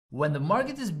When the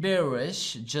market is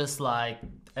bearish, just like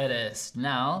it is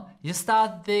now, you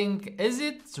start think, is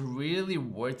it really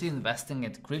worth investing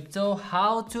in crypto?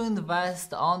 How to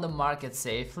invest on the market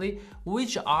safely?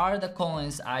 Which are the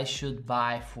coins I should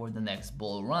buy for the next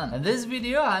bull run? In this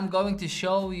video, I'm going to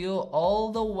show you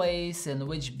all the ways in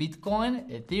which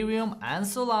Bitcoin, Ethereum and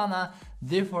Solana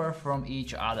differ from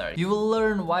each other. You will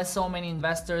learn why so many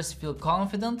investors feel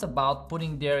confident about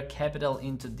putting their capital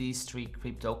into these three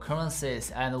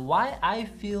cryptocurrencies and why I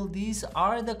feel these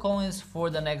are the coins for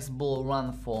the next bull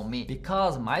run for me.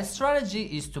 Because my strategy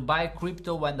is to buy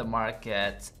crypto when the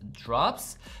market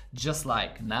drops, just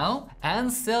like now,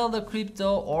 and sell the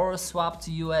crypto or swap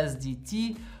to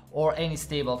USDT or any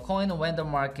stable coin when the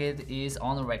market is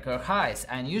on record highs.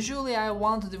 And usually I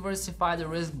want to diversify the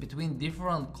risk between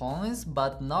different coins,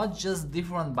 but not just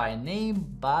different by name,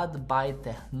 but by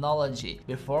technology.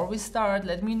 Before we start,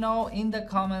 let me know in the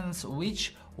comments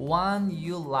which one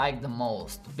you like the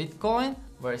most, Bitcoin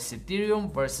versus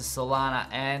Ethereum versus Solana,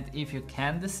 and if you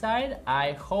can decide,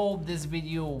 I hope this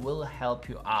video will help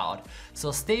you out.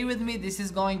 So stay with me, this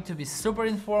is going to be super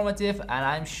informative and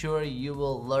I'm sure you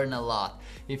will learn a lot.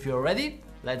 If you're ready,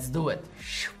 let's do it.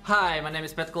 Hi, my name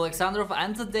is Petko Alexandrov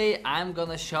and today I'm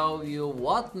gonna show you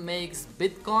what makes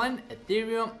Bitcoin,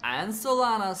 Ethereum and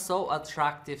Solana so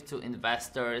attractive to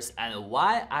investors and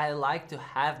why I like to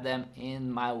have them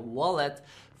in my wallet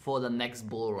for the next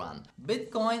bull run.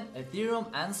 Bitcoin, Ethereum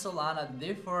and Solana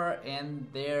differ in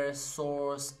their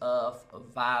source of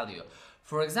value.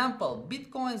 For example,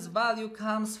 Bitcoin's value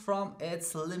comes from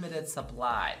its limited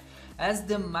supply. As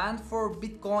demand for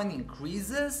Bitcoin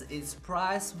increases, its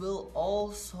price will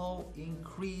also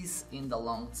increase in the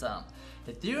long term.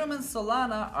 Ethereum and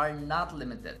Solana are not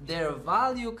limited. Their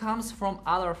value comes from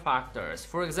other factors.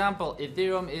 For example,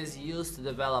 Ethereum is used to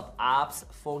develop apps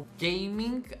for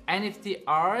gaming, NFT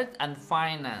art and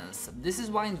finance. This is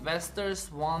why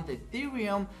investors want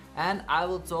Ethereum, and I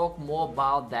will talk more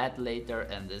about that later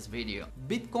in this video.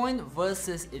 Bitcoin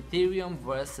versus Ethereum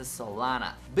versus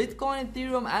Solana. Bitcoin,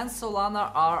 Ethereum and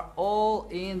Solana are all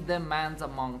in demand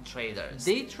among traders.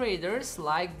 Day traders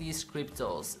like these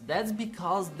cryptos. That's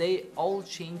because they all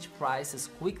change prices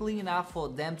quickly enough for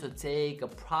them to take a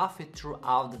profit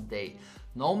throughout the day.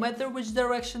 No matter which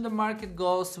direction the market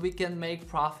goes, we can make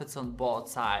profits on both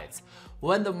sides.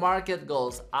 When the market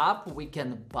goes up, we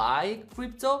can buy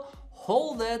crypto,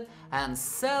 hold it and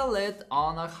sell it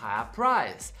on a higher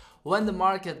price. When the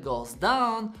market goes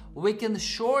down, we can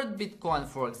short Bitcoin,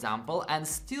 for example, and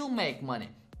still make money.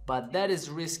 But that is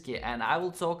risky and I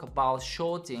will talk about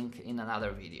shorting in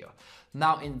another video.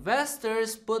 Now,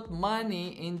 investors put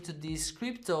money into these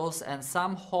cryptos and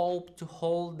some hope to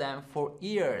hold them for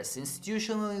years.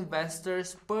 Institutional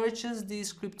investors purchase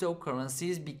these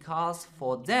cryptocurrencies because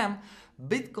for them,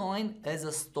 Bitcoin is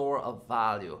a store of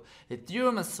value.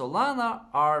 Ethereum and Solana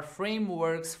are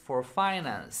frameworks for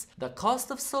finance. The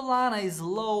cost of Solana is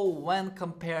low when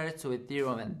compared to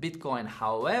Ethereum and Bitcoin.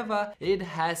 However, it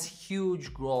has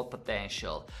huge growth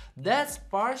potential. That's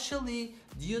partially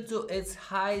due to its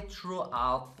high true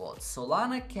output.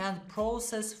 Solana can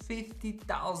process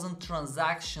 50,000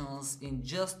 transactions in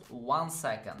just 1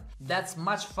 second. That's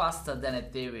much faster than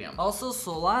Ethereum. Also,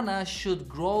 Solana should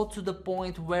grow to the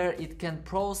point where it can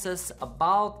process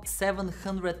about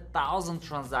 700,000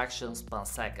 transactions per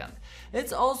second.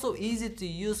 It's also easy to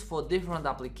use for different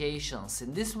applications.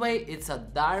 In this way, it's a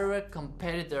direct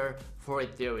competitor for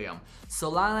Ethereum.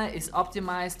 Solana is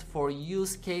optimized for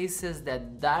use cases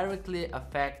that directly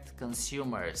affect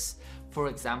consumers. For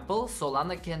example,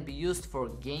 Solana can be used for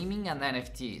gaming and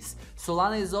NFTs.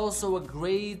 Solana is also a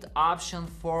great option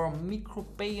for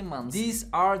micropayments. These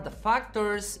are the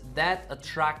factors that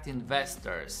attract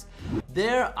investors.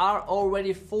 There are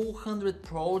already 400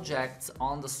 projects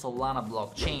on the Solana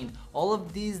blockchain. All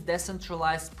of these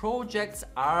decentralized projects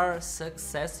are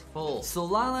successful.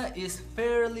 Solana is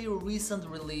fairly recent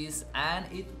release and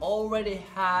it already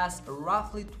has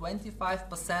roughly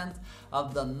 25%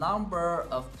 of the number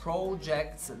of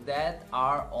projects that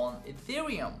are on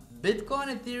Ethereum. Bitcoin,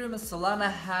 Ethereum and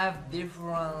Solana have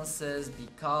differences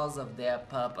because of their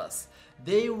purpose.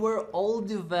 They were all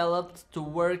developed to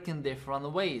work in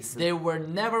different ways. They were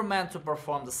never meant to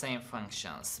perform the same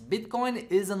functions.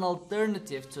 Bitcoin is an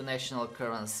alternative to national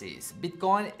currencies.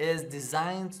 Bitcoin is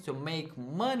designed to make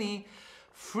money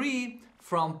free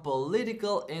from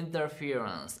political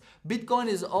interference. Bitcoin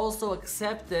is also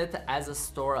accepted as a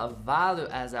store of value,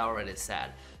 as I already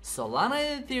said. Solana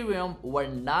and Ethereum were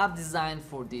not designed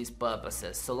for these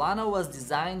purposes. Solana was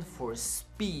designed for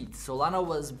speed. Solana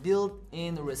was built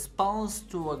in response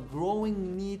to a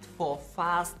growing need for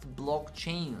fast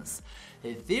blockchains.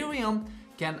 Ethereum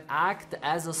can act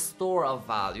as a store of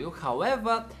value.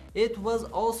 However, it was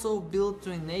also built to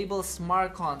enable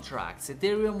smart contracts.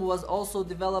 Ethereum was also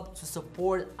developed to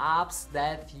support apps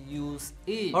that use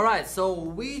it. Alright, so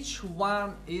which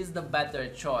one is the better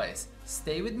choice?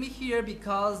 Stay with me here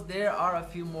because there are a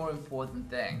few more important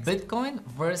things. Bitcoin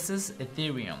versus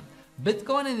Ethereum.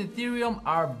 Bitcoin and Ethereum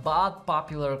are both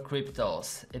popular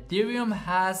cryptos. Ethereum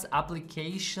has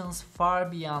applications far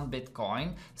beyond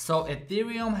Bitcoin, so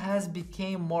Ethereum has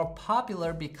become more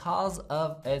popular because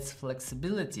of its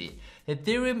flexibility.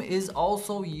 Ethereum is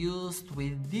also used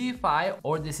with DeFi,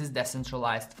 or this is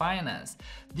decentralized finance.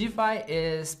 DeFi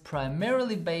is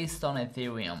primarily based on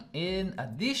Ethereum. In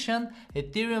addition,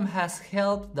 Ethereum has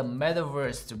helped the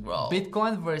metaverse to grow.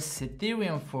 Bitcoin versus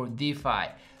Ethereum for DeFi.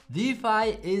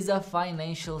 DeFi is a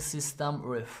financial system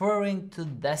referring to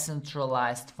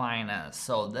decentralized finance,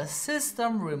 so the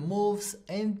system removes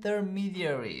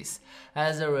intermediaries.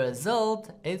 As a result,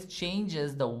 it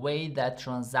changes the way that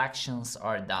transactions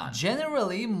are done.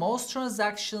 Generally, most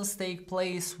transactions take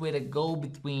place with a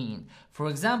go-between. For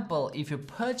example, if you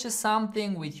purchase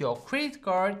something with your credit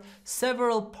card,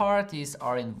 several parties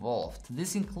are involved.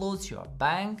 This includes your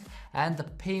bank and the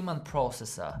payment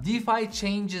processor. DeFi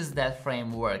changes that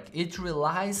framework. It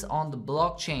relies on the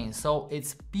blockchain, so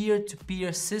it's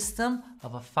peer-to-peer system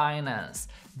of a finance.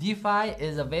 DeFi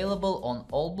is available on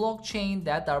all blockchains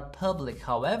that are public,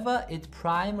 however, it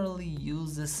primarily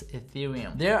uses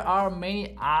Ethereum. There are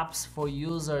many apps for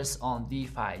users on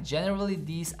DeFi. Generally,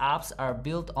 these apps are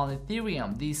built on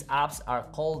Ethereum. These apps are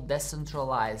called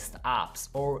decentralized apps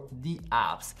or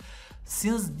DApps.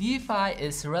 Since DeFi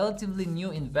is relatively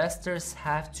new, investors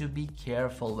have to be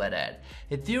careful with it.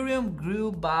 Ethereum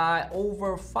grew by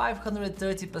over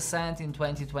 530% in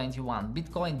 2021.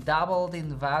 Bitcoin doubled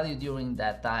in value during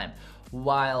that time.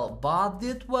 While both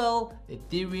did well,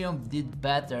 Ethereum did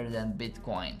better than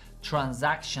Bitcoin.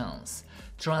 Transactions.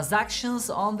 Transactions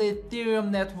on the Ethereum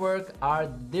network are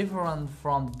different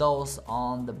from those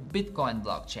on the Bitcoin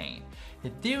blockchain.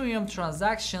 Ethereum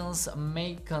transactions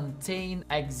may contain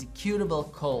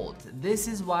executable code. This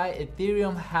is why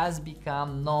Ethereum has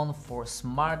become known for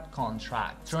smart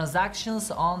contracts. Transactions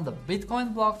on the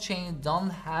Bitcoin blockchain don't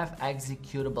have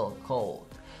executable code.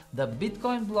 The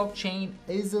Bitcoin blockchain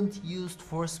isn't used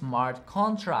for smart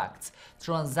contracts.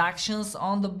 Transactions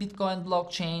on the Bitcoin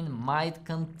blockchain might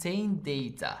contain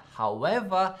data.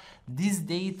 However, this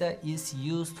data is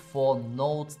used for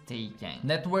note taking.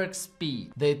 Network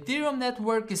speed. The Ethereum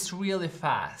network is really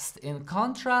fast. In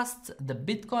contrast, the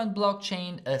Bitcoin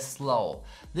blockchain is slow.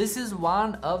 This is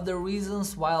one of the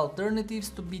reasons why alternatives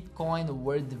to Bitcoin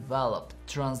were developed.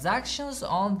 Transactions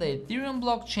on the Ethereum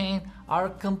blockchain are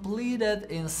completed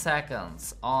in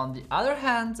seconds. On the other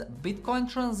hand, Bitcoin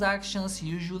transactions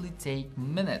usually take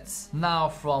minutes. Now,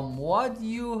 from what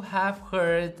you have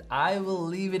heard, I will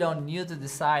leave it on you to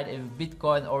decide if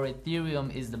Bitcoin or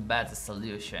Ethereum is the better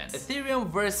solution. Ethereum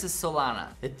versus Solana.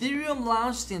 Ethereum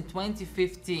launched in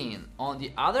 2015. On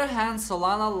the other hand,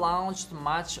 Solana launched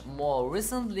much more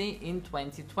recently in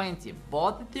 2020.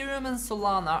 Both Ethereum and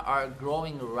Solana are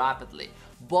growing rapidly.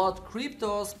 Both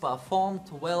cryptos performed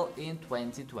well in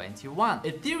 2021.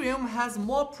 Ethereum has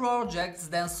more projects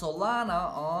than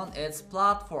Solana on its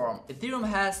platform. Ethereum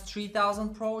has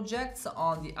 3,000 projects,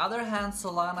 on the other hand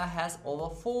Solana has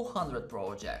over 400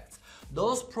 projects.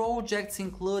 Those projects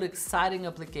include exciting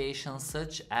applications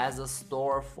such as a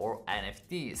store for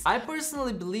NFTs. I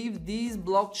personally believe these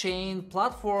blockchain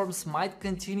platforms might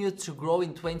continue to grow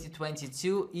in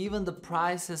 2022, even the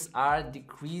prices are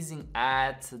decreasing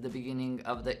at the beginning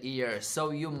of the year.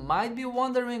 So you might be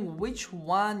wondering which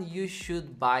one you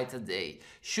should buy today.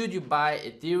 Should you buy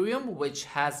Ethereum, which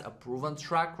has a proven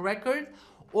track record?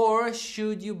 Or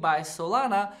should you buy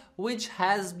Solana, which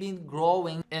has been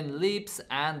growing in leaps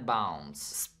and bounds?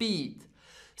 Speed.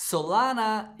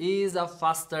 Solana is a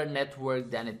faster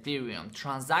network than Ethereum.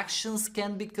 Transactions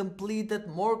can be completed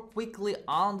more quickly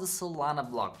on the Solana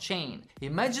blockchain.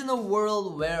 Imagine a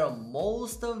world where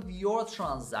most of your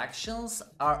transactions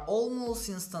are almost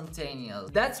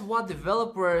instantaneous. That's what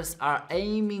developers are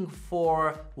aiming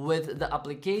for with the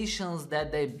applications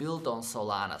that they build on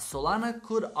Solana. Solana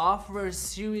could offer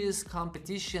serious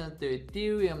competition to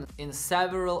Ethereum in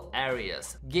several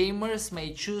areas. Gamers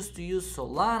may choose to use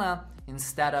Solana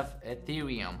instead of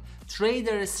Ethereum.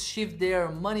 Traders shift their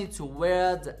money to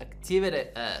where the activity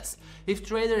is. If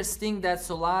traders think that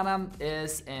Solana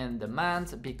is in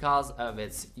demand because of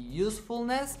its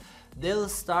usefulness, they'll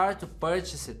start to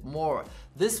purchase it more.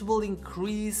 This will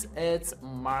increase its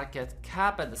market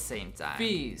cap at the same time.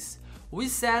 Fees. We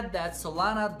said that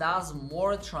Solana does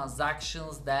more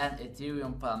transactions than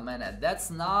Ethereum per minute.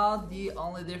 That's not the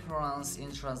only difference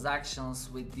in transactions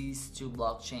with these two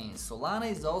blockchains. Solana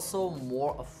is also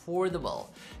more affordable.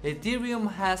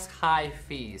 Ethereum has high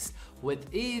fees.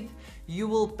 With ETH, you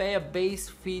will pay a base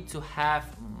fee to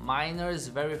have miners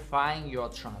verifying your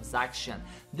transaction.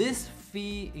 This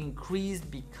fee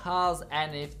increased because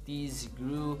NFTs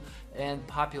grew in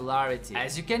popularity.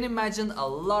 As you can imagine, a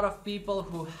lot of people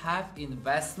who have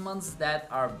investments that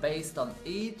are based on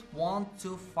ETH want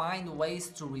to find ways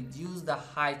to reduce the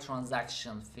high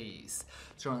transaction fees.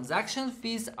 Transaction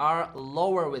fees are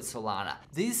lower with Solana.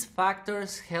 These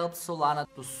factors help Solana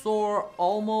to soar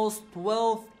almost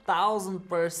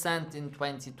 12,000% in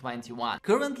 2021.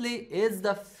 Currently, it's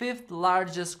the 5th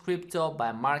largest crypto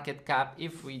by market cap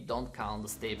if we don't count the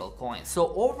stable coins.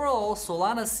 So overall,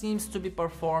 Solana seems to be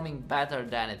performing better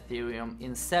than Ethereum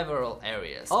in several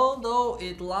areas. Although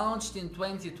it launched in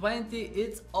 2020,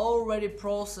 it's already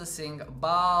processing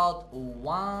about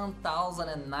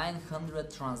 1,900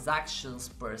 transactions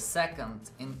per second.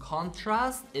 In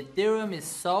contrast, Ethereum is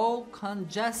so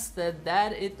congested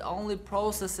that it only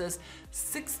processes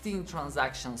 16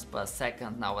 transactions per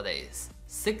second nowadays.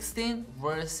 16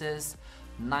 versus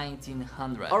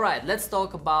 1900. Alright, let's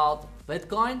talk about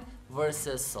Bitcoin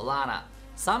versus Solana.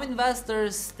 Some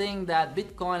investors think that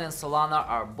Bitcoin and Solana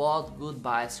are both good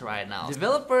buys right now.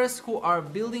 Developers who are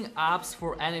building apps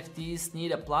for NFTs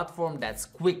need a platform that's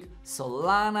quick.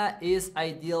 Solana is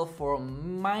ideal for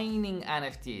mining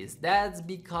NFTs. That's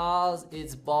because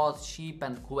it's both cheap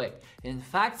and quick. In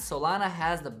fact, Solana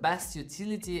has the best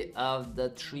utility of the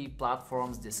 3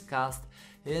 platforms discussed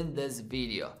in this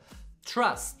video.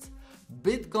 Trust.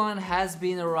 Bitcoin has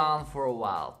been around for a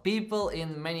while. People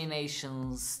in many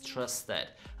nations trust it.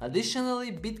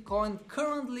 Additionally, Bitcoin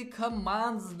currently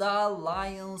commands the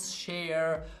lion's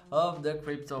share of the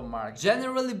crypto market.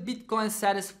 Generally, Bitcoin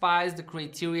satisfies the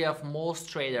criteria of most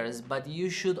traders, but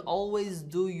you should always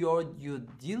do your due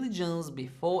diligence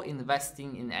before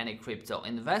investing in any crypto.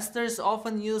 Investors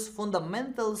often use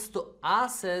fundamentals to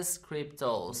assess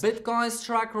cryptos. Bitcoin's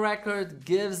track record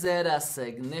gives it a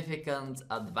significant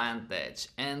advantage.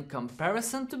 In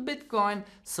comparison to Bitcoin,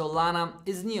 Solana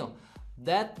is new.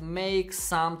 That makes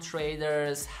some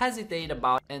traders hesitate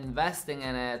about investing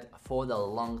in it for the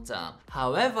long term.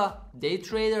 However, day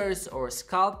traders or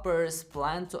scalpers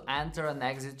plan to enter and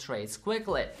exit trades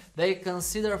quickly. They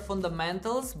consider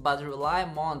fundamentals but rely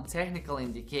more on technical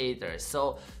indicators.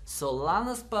 So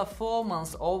Solana's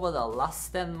performance over the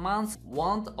last 10 months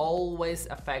won't always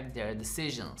affect their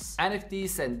decisions.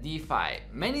 NFTs and DeFi.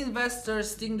 Many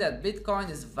investors think that Bitcoin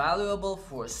is valuable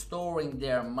for storing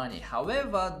their money.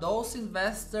 However, those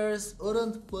investors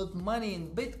wouldn't put money in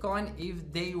Bitcoin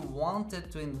if they wanted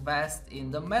to invest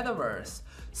in the metaverse.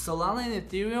 Solana and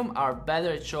Ethereum are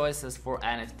better choices for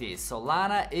NFTs.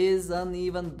 Solana is an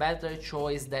even better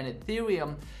choice than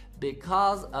Ethereum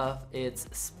because of its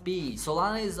speed.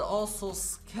 Solana is also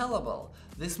scalable.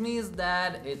 This means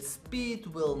that its speed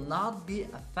will not be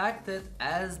affected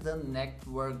as the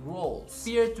network grows.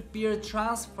 Peer-to-peer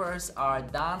transfers are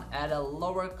done at a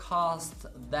lower cost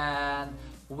than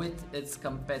with its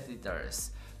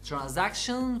competitors.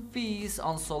 Transaction fees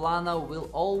on Solana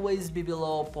will always be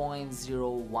below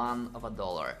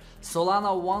 $0.01.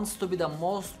 Solana wants to be the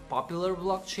most popular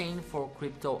blockchain for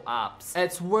crypto apps.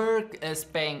 Its work is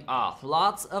paying off.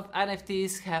 Lots of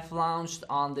NFTs have launched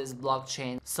on this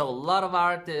blockchain, so a lot of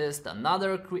artists and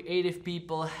other creative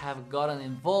people have gotten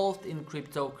involved in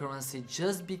cryptocurrency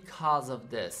just because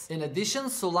of this. In addition,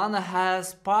 Solana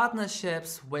has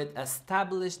partnerships with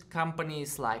established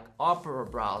companies like Opera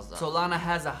Browser. Solana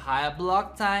has a higher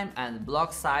block time and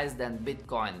block size than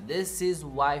Bitcoin. This is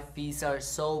why fees are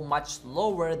so much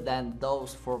lower than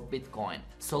those for Bitcoin.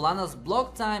 Solana's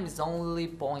block time is only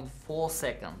 0.4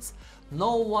 seconds.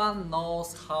 No one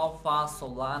knows how fast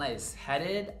Solana is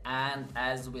headed, and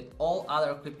as with all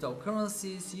other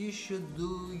cryptocurrencies, you should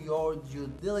do your due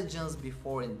diligence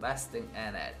before investing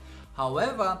in it.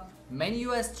 However, many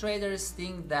US traders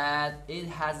think that it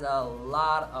has a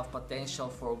lot of potential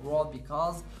for growth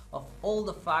because of all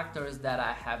the factors that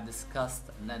I have discussed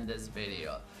in this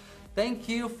video. Thank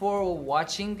you for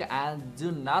watching, and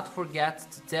do not forget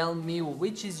to tell me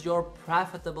which is your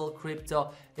profitable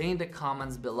crypto in the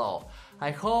comments below.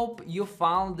 I hope you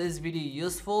found this video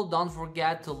useful. Don't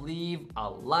forget to leave a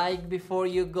like before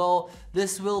you go.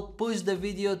 This will push the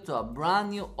video to a brand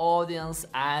new audience,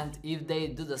 and if they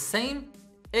do the same,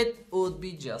 it would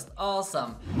be just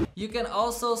awesome. You can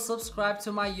also subscribe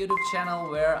to my YouTube channel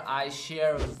where I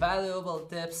share valuable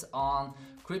tips on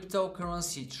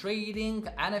cryptocurrency trading,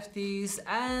 NFTs,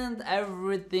 and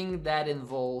everything that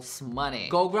involves money.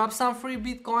 Go grab some free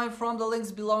Bitcoin from the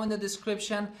links below in the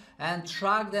description and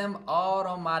track them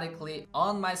automatically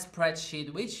on my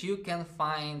spreadsheet, which you can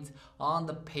find on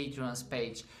the Patreon's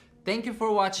page. Thank you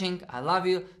for watching. I love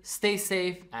you. Stay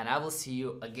safe, and I will see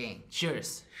you again.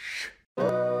 Cheers.